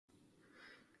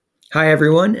Hi,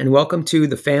 everyone, and welcome to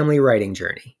the Family Writing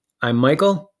Journey. I'm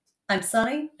Michael. I'm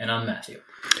Sunny. And I'm Matthew.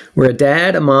 We're a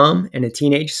dad, a mom, and a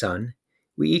teenage son.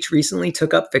 We each recently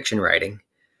took up fiction writing.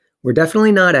 We're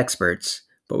definitely not experts,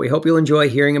 but we hope you'll enjoy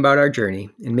hearing about our journey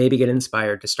and maybe get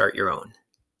inspired to start your own.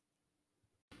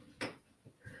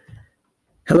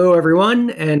 Hello, everyone,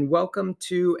 and welcome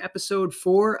to episode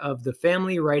 4 of the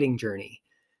Family Writing Journey.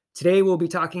 Today, we'll be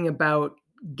talking about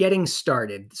getting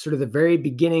started, sort of the very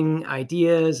beginning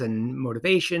ideas and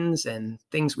motivations and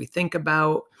things we think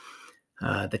about,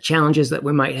 the challenges that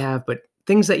we might have, but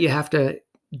things that you have to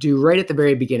do right at the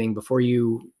very beginning before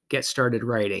you get started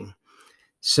writing.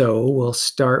 So we'll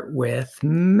start with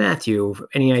Matthew.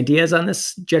 Any ideas on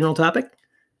this general topic?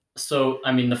 So,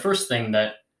 the first thing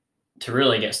that to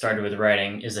really get started with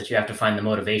writing is that you have to find the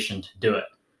motivation to do it.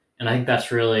 And I think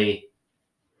that's really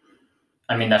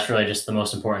just the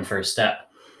most important first step.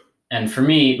 And for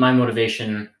me, my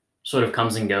motivation sort of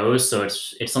comes and goes. So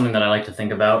it's something that I like to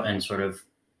think about and sort of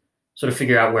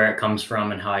figure out where it comes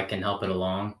from and how I can help it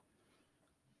along.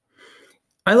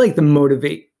 I like the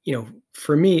motivate,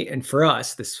 for me and for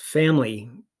us, this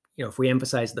family, if we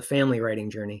emphasize the family writing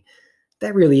journey,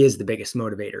 that really is the biggest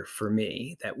motivator for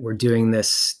me, that we're doing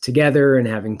this together and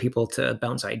having people to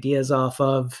bounce ideas off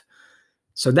of.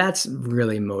 So that's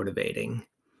really motivating.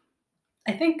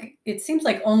 I think it seems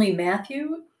like only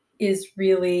Matthew is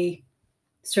really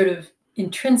sort of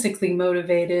intrinsically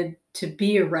motivated to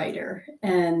be a writer.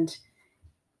 And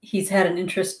he's had an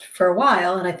interest for a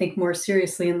while, and I think more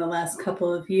seriously in the last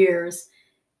couple of years.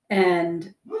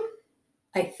 And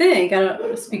I think, I don't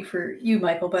want to speak for you,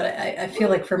 Michael, but I feel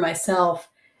like for myself,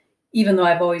 even though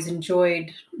I've always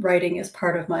enjoyed writing as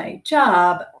part of my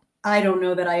job, I don't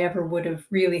know that I ever would have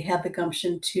really had the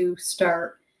gumption to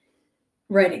start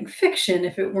writing fiction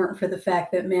if it weren't for the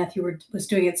fact that Matthew was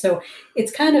doing it. So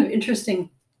it's kind of interesting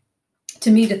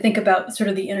to me to think about sort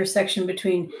of the intersection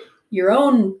between your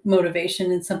own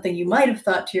motivation and something you might have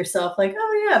thought to yourself, like,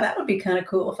 oh yeah, that would be kind of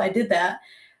cool if I did that.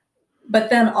 But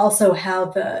then also how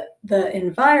the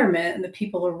environment and the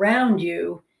people around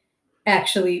you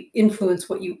actually influence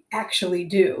what you actually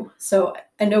do. So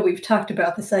I know we've talked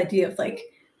about this idea of like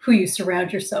who you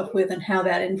surround yourself with and how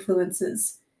that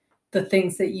influences the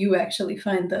things that you actually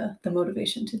find the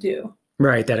motivation to do.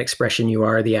 Right. That expression, you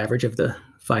are the average of the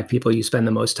 5 people you spend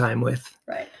the most time with.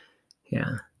 Right.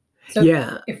 Yeah. So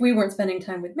yeah. If we weren't spending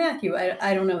time with Matthew,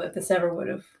 I don't know that this ever would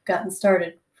have gotten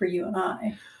started for you and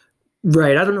I.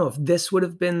 Right. I don't know if this would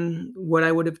have been what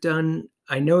I would have done.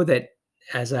 I know that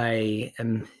as I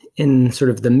am in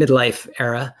sort of the midlife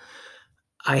era,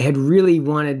 I had really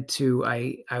wanted to,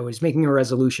 I was making a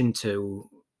resolution to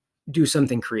do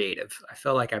something creative. I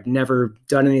felt like I've never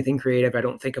done anything creative. I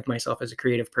don't think of myself as a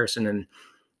creative person. And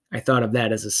I thought of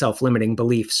that as a self-limiting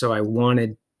belief. So I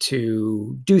wanted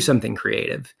to do something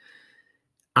creative.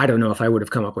 I don't know if I would have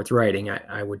come up with writing.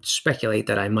 I would speculate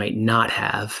that I might not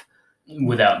have.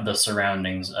 Without the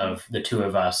surroundings of the two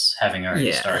of us having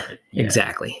already started. Yeah.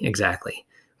 Exactly.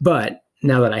 But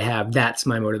now that I have, that's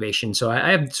my motivation. So I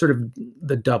have sort of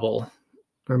the double,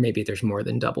 or maybe there's more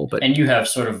than double. But and you have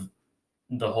sort of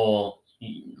the whole,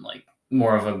 like,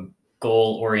 more of a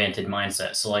goal-oriented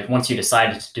mindset. So like once you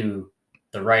decided to do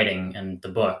the writing and the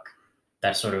book,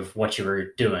 that's sort of what you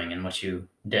were doing and what you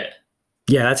did.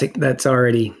 Yeah, that's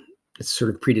already, it's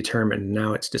sort of predetermined.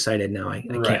 Now it's decided. Now I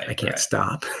can't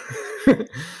stop.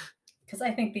 Because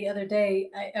I think the other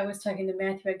day I was talking to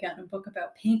Matthew. I'd gotten a book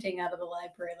about painting out of the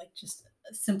library, like just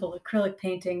a simple acrylic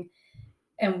painting.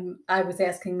 And I was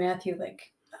asking Matthew,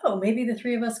 like, oh, maybe the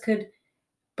 3 of us could,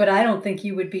 but I don't think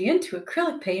you would be into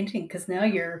acrylic painting because now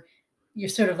you're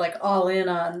sort of like all in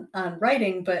on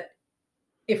writing. But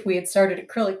if we had started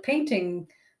acrylic painting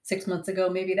 6 months ago,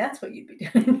 maybe that's what you'd be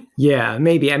doing. Yeah,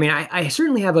 maybe. I mean, I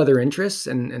certainly have other interests,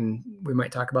 and we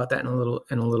might talk about that in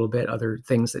a little bit. Other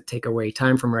things that take away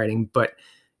time from writing, but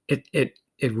it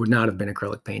would not have been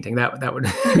acrylic painting. That would that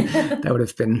would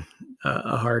have been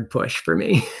a hard push for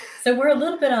me. So we're a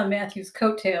little bit on Matthew's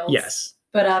coattails. Yes,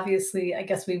 but obviously, I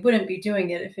guess we wouldn't be doing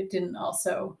it if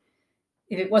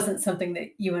it wasn't something that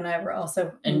you and I were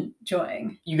also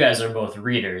enjoying. You guys are both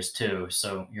readers too,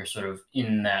 so you're sort of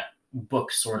in that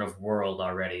book sort of world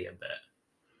already a bit.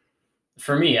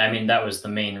 For me, that was the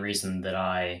main reason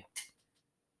that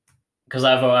because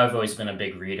I've always been a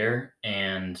big reader,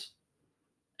 and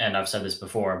I've said this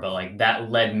before, but like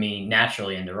that led me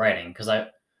naturally into writing because I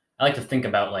like to think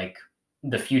about like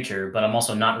the future, but I'm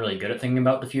also not really good at thinking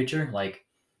about the future. Like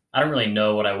I don't really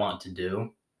know what I want to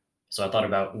do. So I thought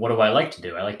about, what do I like to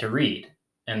do? I like to read.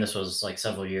 And this was like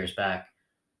several years back.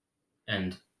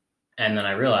 And And then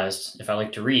I realized if I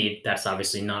like to read, that's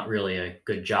obviously not really a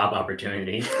good job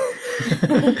opportunity.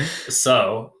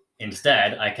 So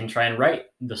instead, I can try and write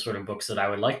the sort of books that I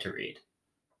would like to read.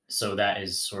 So that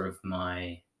is sort of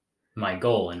my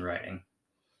goal in writing.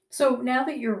 So now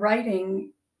that you're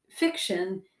writing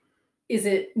fiction, is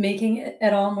it making it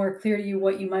at all more clear to you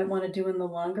what you might want to do in the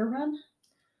longer run?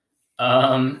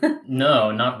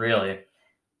 No, not really.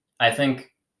 I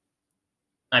think,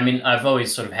 I mean, I've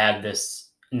always sort of had this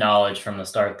knowledge from the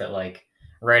start that like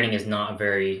writing is not a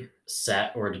very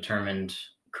set or determined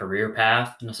career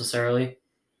path necessarily.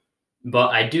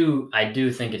 But I do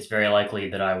think it's very likely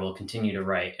that I will continue to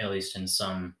write, at least in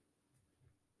some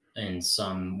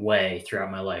way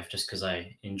throughout my life, just because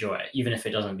I enjoy it, even if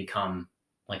it doesn't become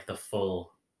like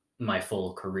my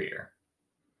full career.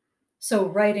 So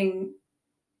writing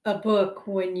a book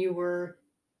when you were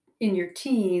in your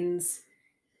teens,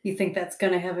 you think that's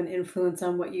going to have an influence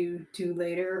on what you do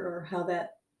later or how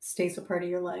that stays a part of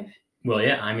your life? Well,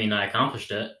 yeah, I mean, I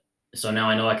accomplished it, so now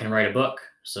I know I can write a book.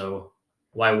 So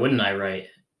why wouldn't I write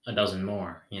a dozen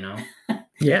more?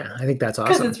 Yeah, I think that's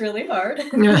Because awesome. it's really hard.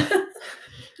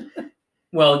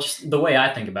 Well, just the way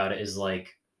I think about it is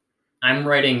like I'm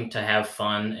writing to have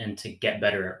fun and to get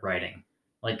better at writing.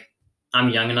 Like I'm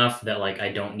young enough that like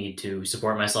I don't need to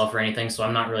support myself or anything, so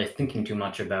I'm not really thinking too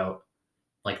much about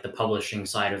like the publishing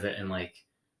side of it and like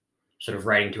sort of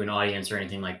writing to an audience or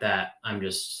anything like that. I'm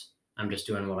just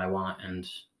doing what I want, and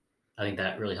I think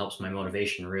that really helps my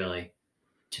motivation really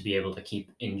to be able to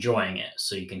keep enjoying it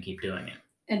so you can keep doing it.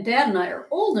 And Dad and I are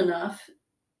old enough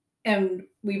and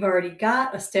we've already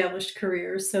got established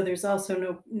careers, so there's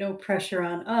also no pressure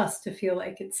on us to feel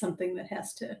like it's something that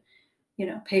has to,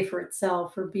 pay for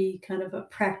itself or be kind of a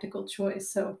practical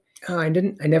choice. So I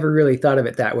never really thought of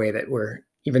it that way, that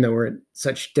even though we're at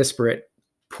such disparate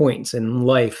points in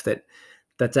life,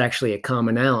 that's actually a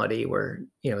commonality where,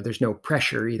 there's no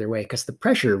pressure either way, because the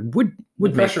pressure would The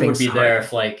make pressure would things be harder. there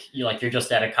if you're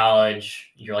just out of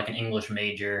college, you're like an English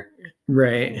major.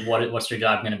 Right. What's your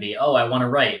job going to be? Oh, I want to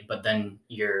write, but then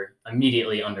you're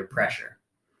immediately under pressure,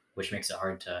 which makes it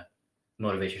hard to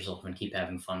motivate yourself and keep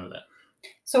having fun with it.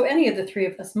 So any of the three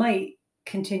of us might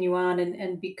continue on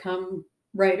and become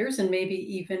writers, and maybe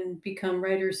even become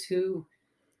writers who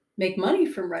make money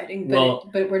from writing, but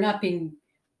Well,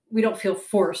 we don't feel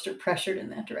forced or pressured in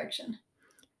that direction.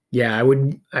 Yeah,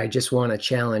 I just want to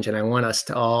challenge, and I want us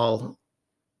to all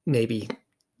maybe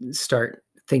start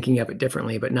thinking of it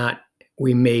differently, but not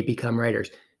we may become writers.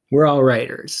 We're all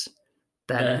writers.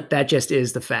 That just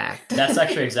is the fact. That's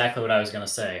actually exactly what I was going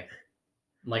to say.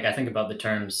 Like I think about the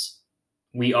terms,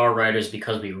 we are writers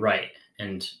because we write,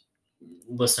 and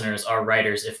listeners are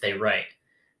writers if they write.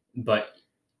 But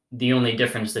the only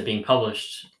difference that being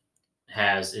published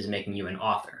has is making you an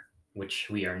author, which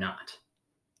we are not.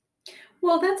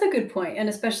 Well, that's a good point, and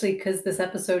especially because this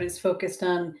episode is focused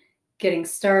on getting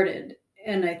started.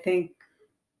 And I think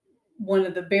one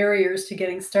of the barriers to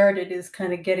getting started is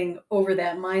kind of getting over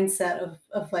that mindset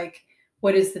of like,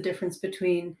 what is the difference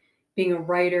between being a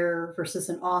writer versus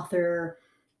an author?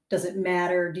 Does it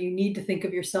matter? Do you need to think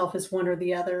of yourself as one or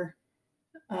the other?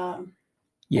 I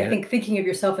think thinking of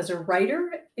yourself as a writer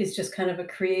is just kind of a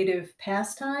creative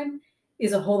pastime,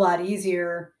 is a whole lot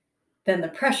easier than the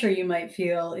pressure you might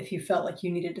feel if you felt like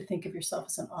you needed to think of yourself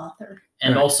as an author.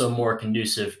 And also more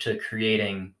conducive to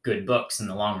creating good books in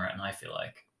the long run, I feel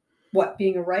like. What,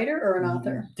 being a writer or an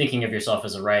author? Thinking of yourself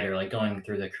as a writer, like going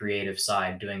through the creative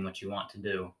side, doing what you want to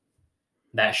do,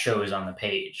 that shows on the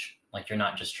page. Like you're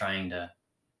not just trying to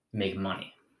make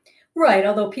money. Right.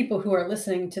 Although people who are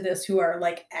listening to this who are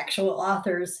like actual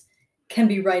authors can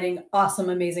be writing awesome,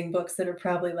 amazing books that are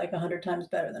probably like 100 times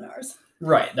better than ours.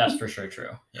 Right. That's for sure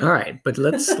true. Yeah. All right. But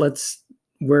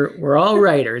we're all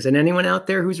writers, and anyone out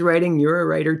there who's writing, you're a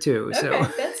writer too. So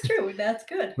okay, that's true. That's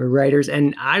good. We're writers.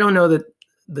 And I don't know that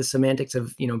the semantics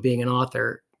of, being an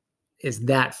author is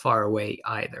that far away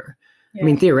either. Yeah. I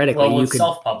mean, theoretically, well, with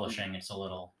self-publishing, it's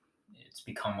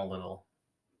become a little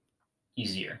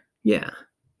easier. Yeah.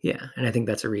 Yeah. And I think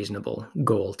that's a reasonable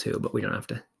goal too, but we don't have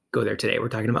to go there today. We're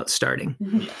talking about starting.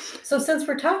 Mm-hmm. Yes. So since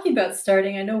we're talking about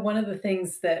starting, I know one of the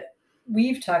things that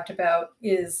we've talked about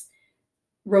is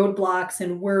roadblocks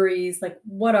and worries. Like,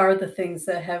 what are the things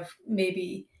that have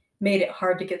maybe made it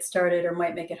hard to get started or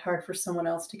might make it hard for someone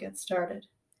else to get started?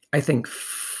 I think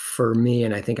for me,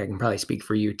 and I think I can probably speak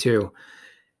for you too,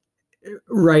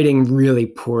 writing really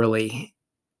poorly,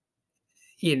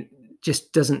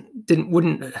 just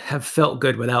wouldn't have felt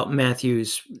good without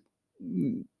Matthew's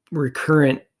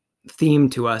recurrent theme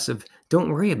to us of don't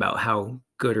worry about how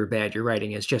good or bad your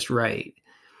writing is, just write.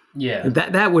 Yeah.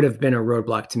 That would have been a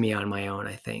roadblock to me on my own,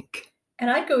 I think. And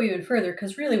I'd go even further,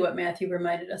 because really what Matthew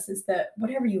reminded us is that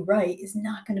whatever you write is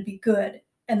not going to be good.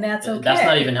 And that's okay. That's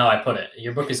not even how I put it.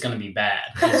 Your book is going to be bad.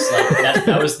 It's like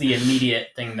that was the immediate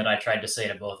thing that I tried to say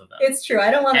to both of them. It's true.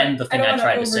 I don't want to. And the thing I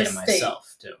tried to say to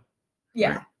myself too.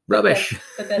 Yeah. Right. Rubbish.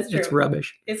 But that's true. It's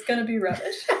rubbish. It's going to be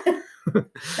rubbish.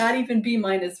 Not even B-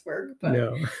 work, but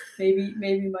No.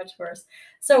 maybe much worse.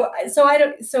 So I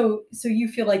don't. So you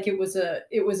feel like it was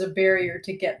a barrier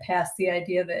to get past the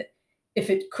idea that if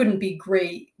it couldn't be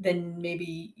great, then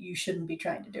maybe you shouldn't be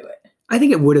trying to do it. I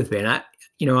think it would have been.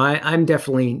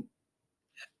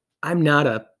 I'm not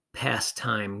a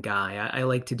pastime guy. I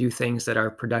like to do things that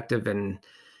are productive and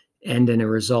end in a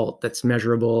result that's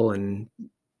measurable and,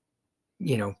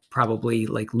 probably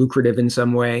like lucrative in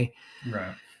some way.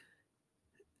 Right.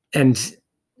 And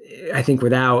I think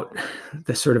without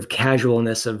the sort of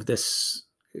casualness of this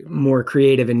more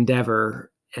creative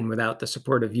endeavor and without the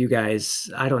support of you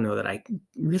guys, I don't know that I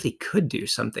really could do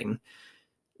something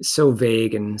so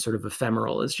vague and sort of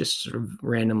ephemeral as just sort of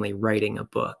randomly writing a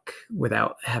book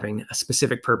without having a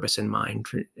specific purpose in mind.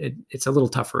 It's a little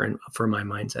tougher for my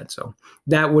mindset. So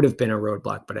that would have been a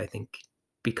roadblock, but I think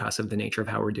because of the nature of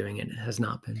how we're doing it, it has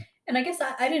not been. And I guess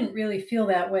I didn't really feel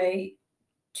that way.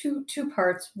 Two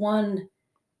parts. One,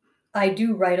 I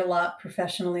do write a lot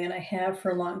professionally, and I have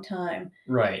for a long time.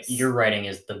 Right. Your writing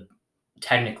is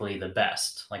technically the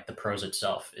best. Like the prose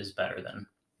itself is better than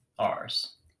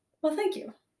ours. Well, thank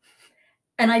you.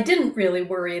 And I didn't really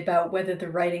worry about whether the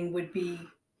writing would be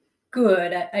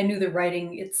good. I knew the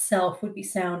writing itself would be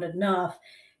sound enough.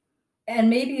 And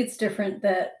maybe it's different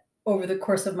that over the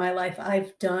course of my life,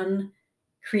 I've done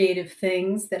creative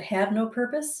things that have no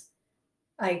purpose.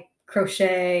 I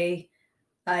crochet,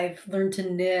 I've learned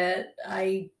to knit,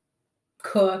 I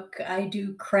cook, I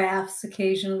do crafts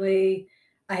occasionally,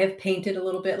 I have painted a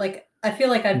little bit. Like, I feel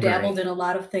like I've dabbled in a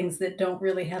lot of things that don't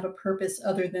really have a purpose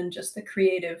other than just the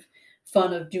creative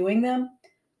fun of doing them.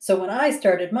 So when I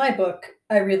started my book,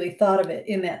 I really thought of it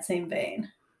in that same vein.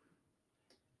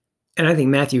 And I think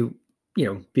Matthew,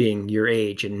 being your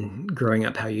age and growing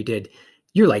up how you did,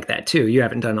 you're like that too. You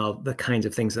haven't done all the kinds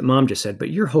of things that Mom just said,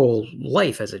 but your whole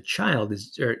life as a child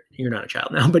or you're not a child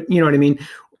now, but you know what I mean?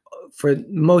 For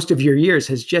most of your years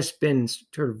has just been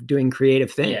sort of doing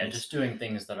creative things. Yeah, just doing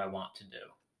things that I want to do.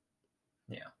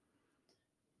 Yeah.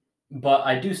 But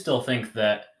I do still think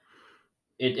that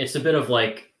it's a bit of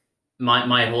like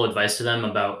my whole advice to them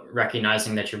about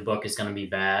recognizing that your book is going to be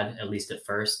bad, at least at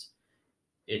first.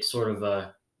 It's sort of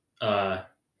a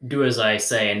do as I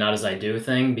say and not as I do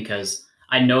thing, because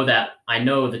I know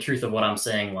the truth of what I'm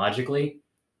saying logically,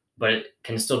 but it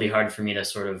can still be hard for me to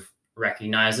sort of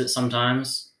recognize it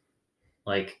sometimes.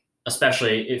 Like,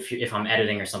 especially if I'm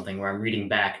editing or something where I'm reading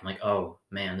back, I'm like, oh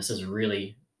man, this is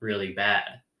really, really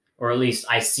bad. Or at least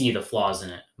I see the flaws in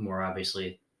it more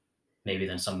obviously maybe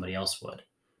than somebody else would.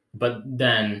 But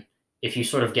then if you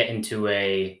sort of get into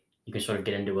you can sort of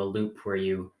get into a loop where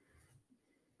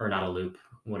or not a loop,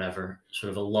 whatever, sort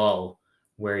of a lull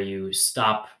where you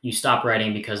stop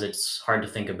writing because it's hard to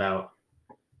think about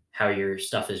how your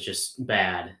stuff is just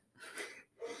bad.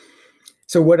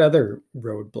 So what other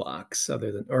roadblocks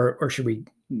other than, or should we,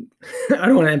 I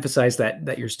don't want to emphasize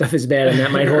that your stuff is bad and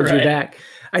that might hold Right. you back.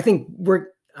 I think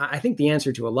the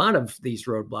answer to a lot of these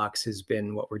roadblocks has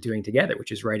been what we're doing together,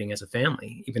 which is writing as a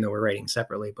family, even though we're writing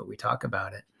separately, but we talk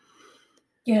about it.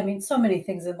 Yeah. I mean, so many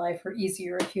things in life are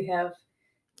easier if you have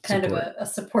kind of a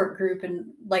support group and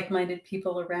like-minded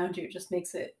people around you. It just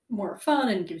makes it more fun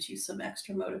and gives you some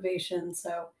extra motivation.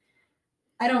 So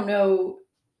I don't know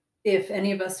if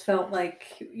any of us felt like,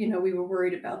 we were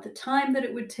worried about the time that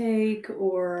it would take,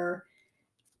 or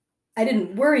I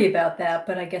didn't worry about that,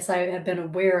 but I guess I have been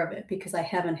aware of it because I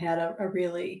haven't had a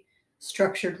really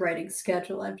structured writing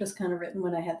schedule. I've just kind of written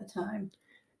when I had the time.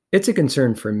 It's a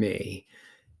concern for me.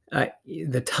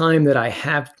 The time that I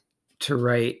have to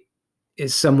write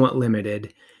is somewhat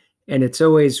limited, and it's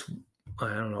always, I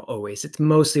don't know, always, it's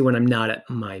mostly when I'm not at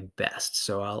my best.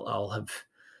 So I'll have,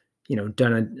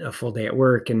 done a full day at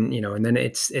work and, and then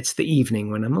it's the evening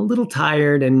when I'm a little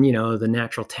tired and, the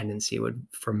natural tendency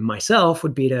for myself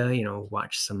would be to,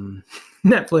 watch some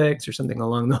Netflix or something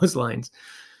along those lines.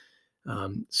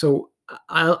 So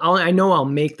I know I'll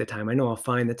make the time. I know I'll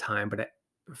find the time, but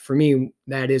for me,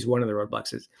 that is one of the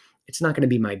roadblocks. Is it's not going to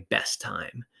be my best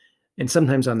time. And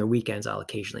sometimes on the weekends, I'll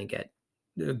occasionally get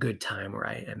a good time where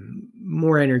I am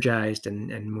more energized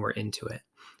and more into it.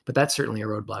 But that's certainly a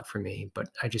roadblock for me, but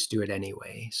I just do it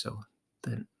anyway. So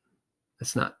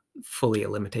that's not fully a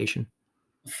limitation.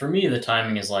 For me, the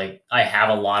timing is like, I have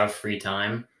a lot of free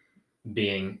time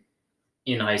being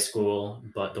in high school,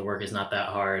 but the work is not that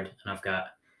hard. And I've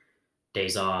got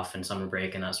days off and summer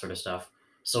break and that sort of stuff.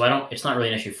 So it's not really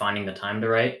an issue finding the time to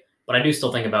write, but I do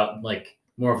still think about like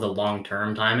more of the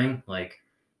long-term timing. Like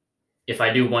if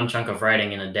I do one chunk of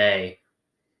writing in a day,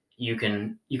 you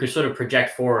could sort of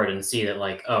project forward and see that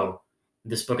like, oh,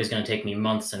 this book is going to take me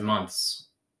months and months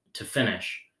to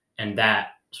finish, and that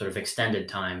sort of extended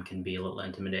time can be a little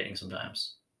intimidating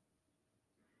sometimes.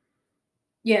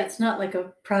 Yeah, it's not like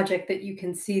a project that you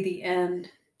can see the end.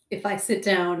 If I sit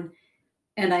down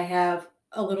and I have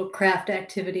a little craft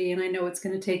activity and I know it's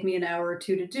going to take me an hour or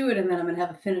two to do it and then I'm going to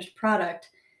have a finished product,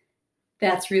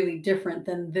 that's really different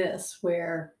than this,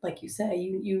 where, like you say,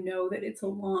 you know that it's a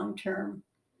long-term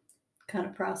kind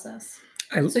of process.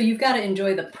 So you've got to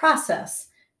enjoy the process,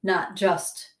 not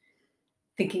just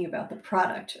thinking about the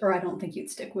product, or I don't think you'd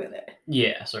stick with it.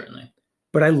 Yeah, certainly.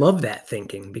 But I love that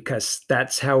thinking because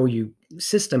that's how you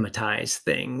systematize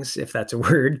things, if that's a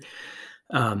word.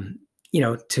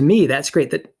 To me, that's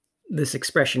great that this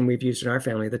expression we've used in our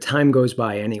family, the time goes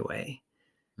by anyway.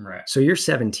 Right. So you're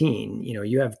 17,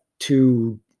 you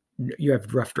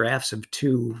have rough drafts of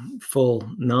 2 full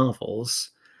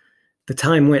novels. The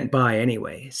time went by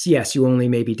anyway. So yes, you only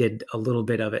maybe did a little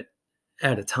bit of it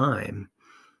at a time.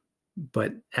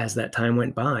 But as that time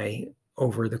went by,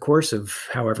 over the course of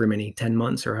however many 10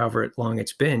 months or however long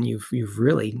it's been, you've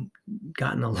really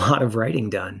gotten a lot of writing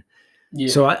done. Yeah.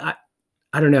 So I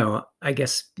don't know, I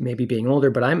guess maybe being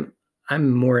older, but I'm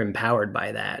more empowered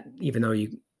by that, even though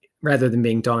rather than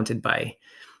being daunted by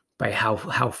how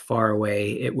far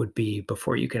away it would be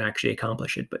before you can actually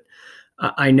accomplish it. But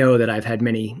I know that I've had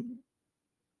many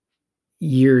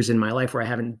years in my life where I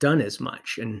haven't done as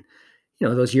much, and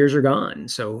those years are gone.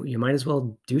 So you might as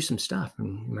well do some stuff,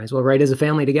 and you might as well write as a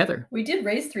family together. We did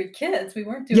raise 3 kids. We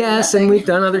weren't doing yes, nothing. And we've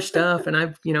done other stuff,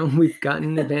 and we've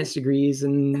gotten advanced degrees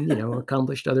and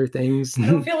accomplished other things. I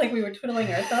don't feel like we were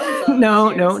twiddling our thumbs. No,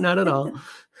 not at all.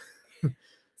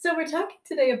 So we're talking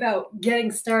today about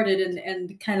getting started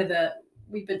and kind of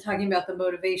we've been talking about the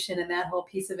motivation and that whole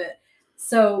piece of it.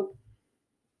 So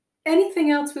anything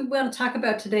else we want to talk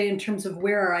about today in terms of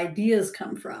where our ideas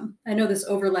come from? I know this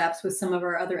overlaps with some of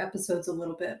our other episodes a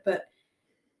little bit, but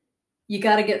you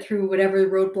got to get through whatever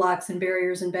roadblocks and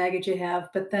barriers and baggage you have,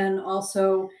 but then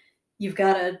also you've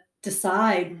got to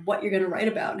decide what you're going to write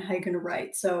about and how you're going to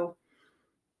write. So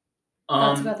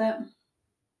thoughts about that?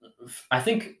 I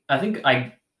think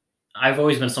I've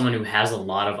always been someone who has a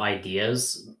lot of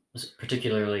ideas,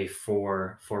 particularly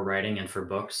for writing and for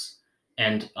books.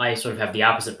 And I sort of have the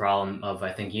opposite problem of,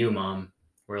 I think, you, Mom,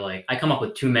 where like I come up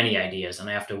with too many ideas and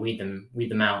I have to weed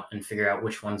them out and figure out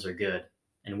which ones are good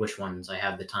and which ones I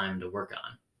have the time to work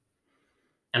on.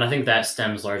 And I think that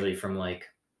stems largely from like,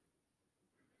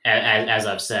 as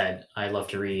I've said, I love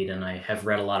to read and I have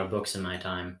read a lot of books in my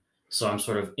time. So I'm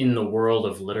sort of in the world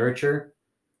of literature.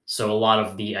 So a lot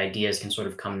of the ideas can sort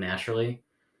of come naturally,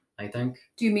 I think.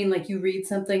 Do you mean like you read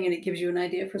something and it gives you an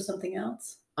idea for something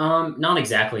else? Not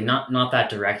exactly. Not that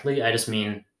directly. I just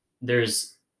mean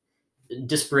there's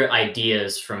disparate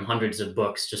ideas from hundreds of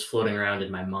books just floating around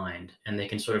in my mind, and they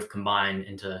can sort of combine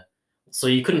into. So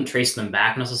you couldn't trace them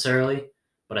back necessarily,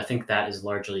 but I think that is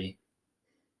largely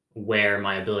where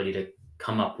my ability to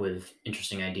come up with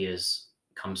interesting ideas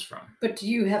comes from. But do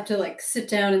you have to like sit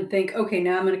down and think, okay,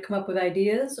 now I'm going to come up with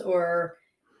ideas, or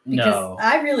because No.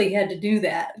 I really had to do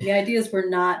that. The ideas were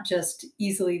not just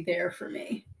easily there for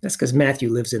me. That's because Matthew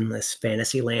lives in this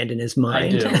fantasy land in his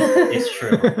mind. I do. It's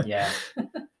true. Yeah.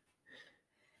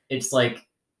 It's like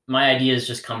my ideas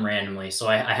just come randomly. So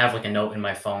I have like a note in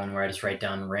my phone where I just write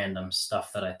down random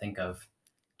stuff that I think of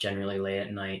generally late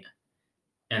at night.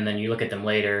 And then you look at them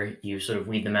later, you sort of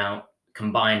weed them out,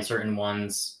 combine certain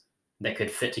ones that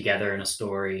could fit together in a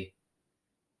story,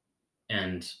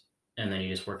 and then you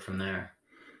just work from there.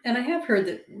 And I have heard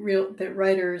that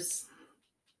writers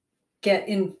get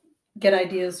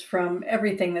ideas from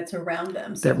everything that's around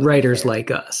them. So that writers like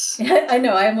us. I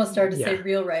know. I almost started to say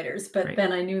real writers, but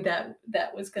then I knew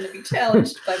that was going to be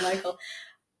challenged by Michael.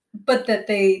 But that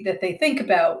they think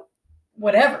about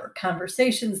whatever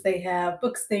conversations they have,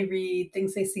 books they read,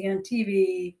 things they see on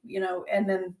TV, and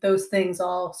then those things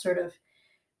all sort of.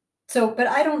 So, but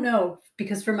I don't know,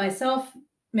 because for myself,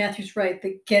 Matthew's right,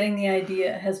 that getting the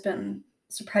idea has been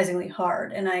surprisingly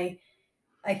hard. And I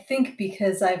think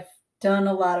because I've done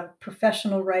a lot of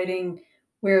professional writing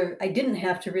where I didn't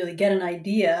have to really get an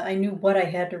idea. I knew what I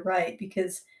had to write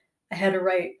because I had to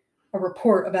write a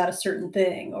report about a certain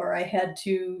thing, or I had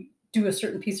to do a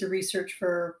certain piece of research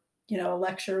for, a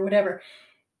lecture or whatever.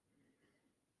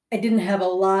 I didn't have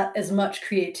as much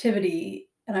creativity,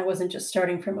 and I wasn't just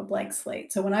starting from a blank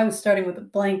slate. So when I was starting with a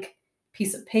blank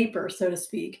piece of paper, so to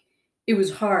speak, it was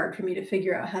hard for me to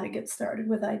figure out how to get started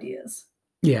with ideas.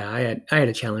 Yeah, I had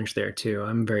a challenge there too.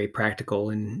 I'm very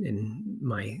practical in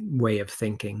my way of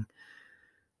thinking.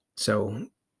 So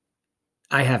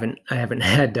I haven't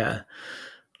had a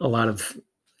lot of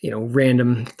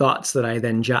random thoughts that I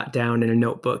then jot down in a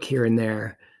notebook here and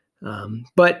there.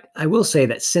 But I will say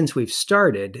that since we've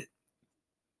started,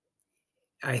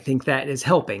 I think that is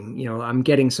helping. I'm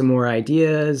getting some more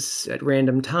ideas at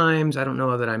random times. I don't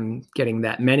know that I'm getting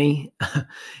that many,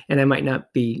 and I might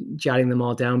not be jotting them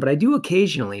all down, but I do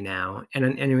occasionally now.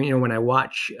 And when I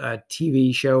watch a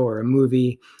TV show or a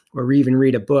movie or even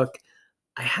read a book,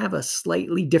 I have a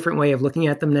slightly different way of looking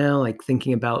at them now, like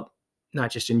thinking about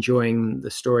not just enjoying the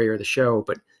story or the show,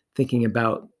 but thinking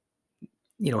about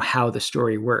how the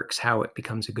story works, how it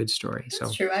becomes a good story.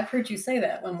 That's true. I've heard you say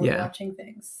that when we're Yeah. watching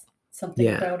things. Something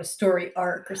about a story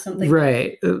arc or something.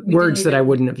 Right. Words that I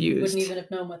wouldn't have used. Wouldn't even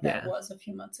have known what that was a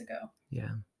few months ago. Yeah.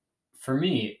 For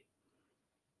me,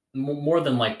 more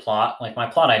than like plot, like my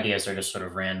plot ideas are just sort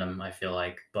of random, I feel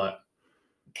like, but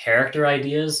character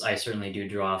ideas, I certainly do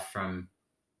draw from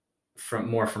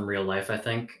real life, I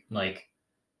think. Like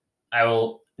I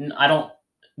don't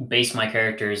base my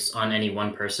characters on any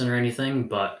one person or anything,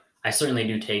 but I certainly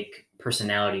do take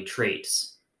personality traits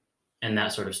and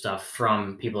that sort of stuff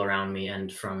from people around me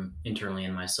and from internally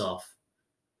in myself.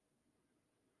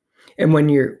 And when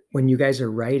you guys are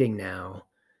writing now,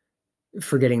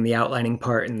 forgetting the outlining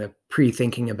part and the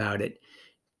pre-thinking about it,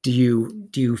 do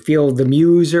you feel the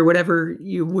muse or whatever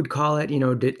you would call it,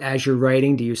 as you're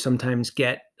writing, do you sometimes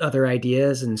get other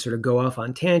ideas and sort of go off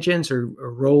on tangents or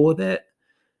roll with it?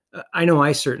 I know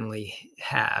I certainly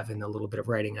have in the little bit of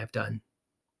writing I've done.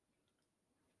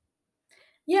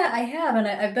 Yeah, I have, and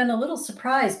I've been a little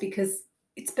surprised because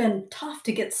it's been tough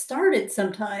to get started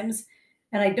sometimes,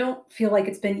 and I don't feel like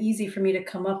it's been easy for me to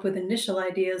come up with initial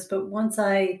ideas, but once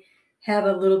I have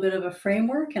a little bit of a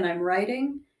framework and I'm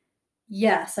writing,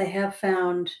 yes, I have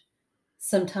found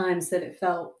sometimes that it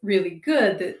felt really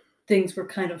good that things were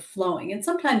kind of flowing. And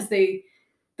sometimes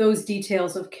those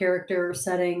details of character or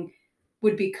setting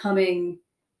would be coming,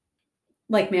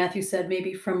 like Matthew said,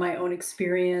 maybe from my own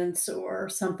experience or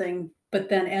something. But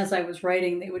then as I was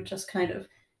writing, they would just kind of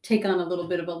take on a little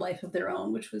bit of a life of their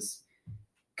own, which was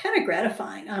kind of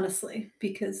gratifying, honestly,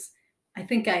 because I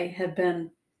think I have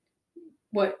been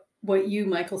what you,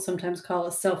 Michael, sometimes call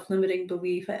a self-limiting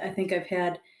belief. I think I've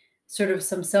had sort of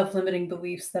some self-limiting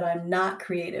beliefs that I'm not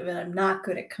creative and I'm not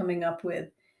good at coming up with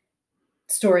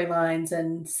storylines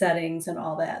and settings and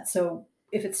all that. So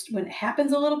when it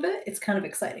happens a little bit, it's kind of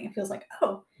exciting. It feels like,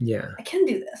 oh, yeah, I can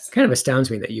do this. Kind of astounds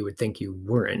me that you would think you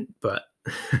weren't, but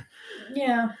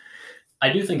yeah.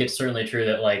 I do think it's certainly true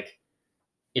that like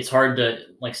it's hard to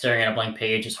like staring at a blank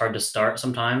page. It's hard to start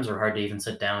sometimes, or hard to even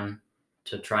sit down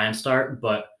to try and start.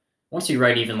 But once you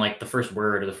write even like the first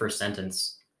word or the first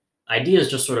sentence, ideas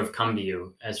just sort of come to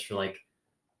you as for like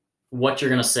what you're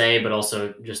going to say, but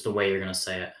also just the way you're going to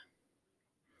say it.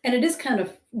 And it is kind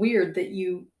of weird that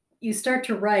you start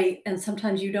to write and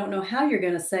sometimes you don't know how you're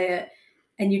going to say it,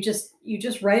 and you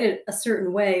just write it a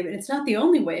certain way, but it's not the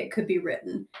only way it could be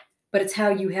written, but it's how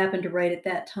you happen to write at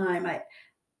that time.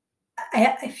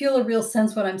 I feel a real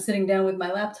sense when I'm sitting down with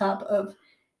my laptop of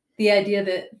the idea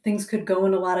that things could go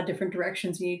in a lot of different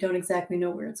directions and you don't exactly know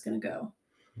where it's going to go.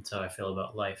 That's how I feel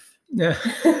about life. Yeah.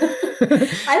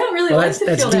 I don't really like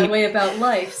to feel that way about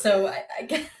life. So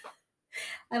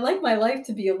I like my life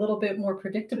to be a little bit more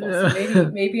predictable. So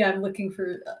maybe I'm looking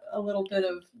for a little bit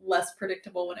of less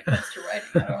predictable when it comes to writing.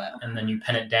 I don't know. And then you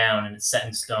pen it down and it's set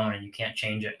in stone and you can't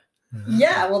change it.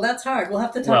 Yeah, well, that's hard. We'll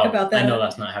have to talk about that. I know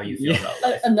that's not how you feel about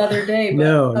life. Another day, but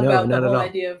about the whole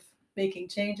idea of making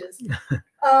changes.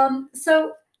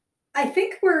 So I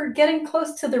think we're getting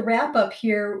close to the wrap up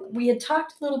here. We had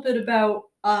talked a little bit about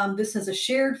this as a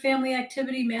shared family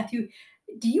activity. Matthew,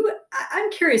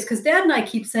 I'm curious because Dad and I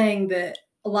keep saying that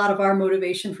a lot of our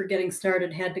motivation for getting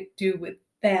started had to do with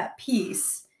that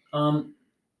piece.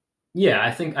 Yeah,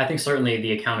 I think certainly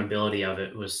the accountability of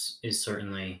it is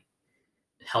certainly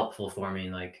helpful for me.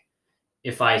 Like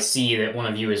if I see that one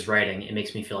of you is writing, it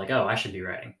makes me feel like, oh, I should be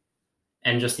writing.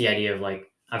 And just the idea of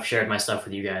like, I've shared my stuff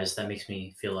with you guys, that makes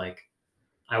me feel like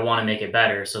I want to make it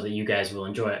better so that you guys will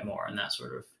enjoy it more, and that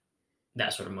sort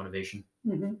of motivation.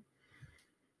 Mm-hmm.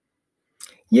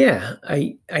 Yeah,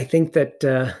 I think that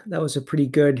that was a pretty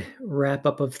good wrap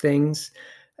up of things.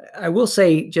 I will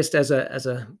say, just as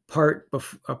a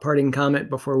parting comment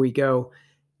before we go,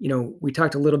 we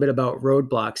talked a little bit about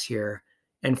roadblocks here,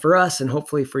 and for us, and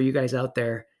hopefully for you guys out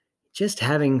there, just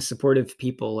having supportive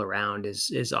people around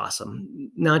is awesome.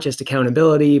 Not just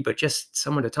accountability, but just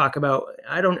someone to talk about.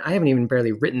 I haven't even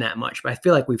barely written that much, but I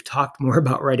feel like we've talked more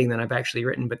about writing than I've actually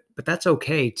written, but that's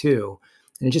okay too.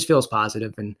 And it just feels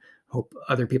positive, and hope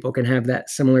other people can have that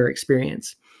similar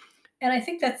experience. And I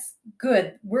think that's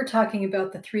good. We're talking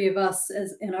about the three of us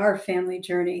as in our family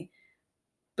journey,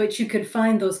 but you could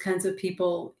find those kinds of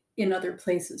people in other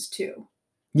places too.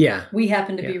 Yeah. We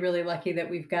happen to be really lucky that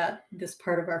we've got this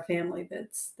part of our family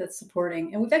that's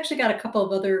supporting. And we've actually got a couple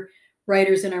of other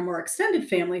writers in our more extended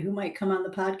family who might come on the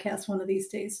podcast one of these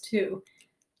days too.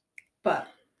 But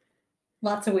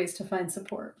lots of ways to find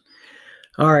support.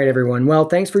 All right, everyone. Well,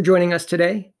 thanks for joining us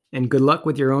today, and good luck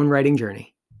with your own writing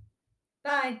journey.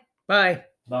 Bye. Bye.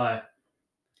 Bye.